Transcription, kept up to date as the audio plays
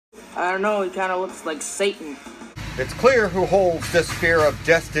I don't know, he kind of looks like Satan. It's clear who holds the spear of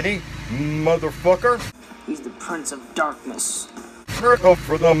destiny, motherfucker. He's the Prince of Darkness. Go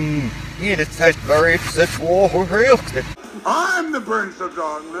for them. It is such very sexual. I'm the Prince of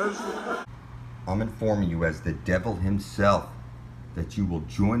Darkness. I'm informing you as the devil himself that you will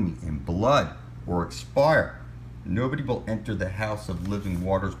join me in blood or expire. Nobody will enter the house of living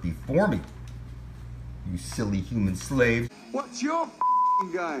waters before me. You silly human slaves. What's your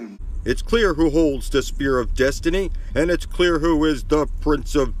game? It's clear who holds the spear of destiny, and it's clear who is the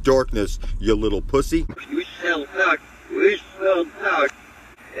Prince of Darkness, you little pussy. We shall not. We shall not.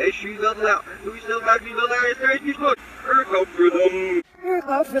 As you will not. We shall not be the last people. Go for them.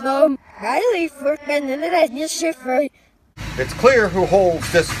 Go for them. Highly for It's clear who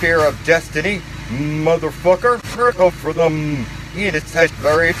holds the spear of destiny, motherfucker. Go for them. It is such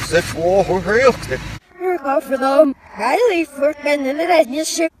very sexual. Go for them. Highly for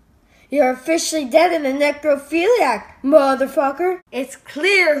You're officially dead and a necrophiliac, motherfucker. It's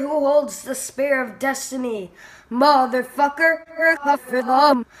clear who holds the spear of destiny, motherfucker. Go for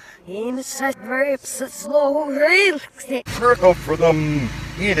them. In such very slow Go for them.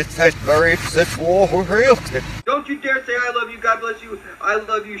 It is such very sexual. Don't you dare say I love you, God bless you, I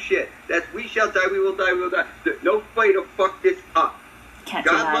love you shit. That's we shall die, we will die, we will die. No way to fuck this up.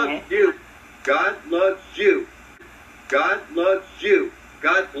 God loves you. God loves you. God loves you.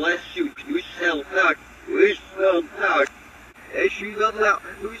 God bless you. We shall not. We shall not. As you will not.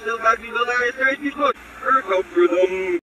 We shall not be the last people. Go for them.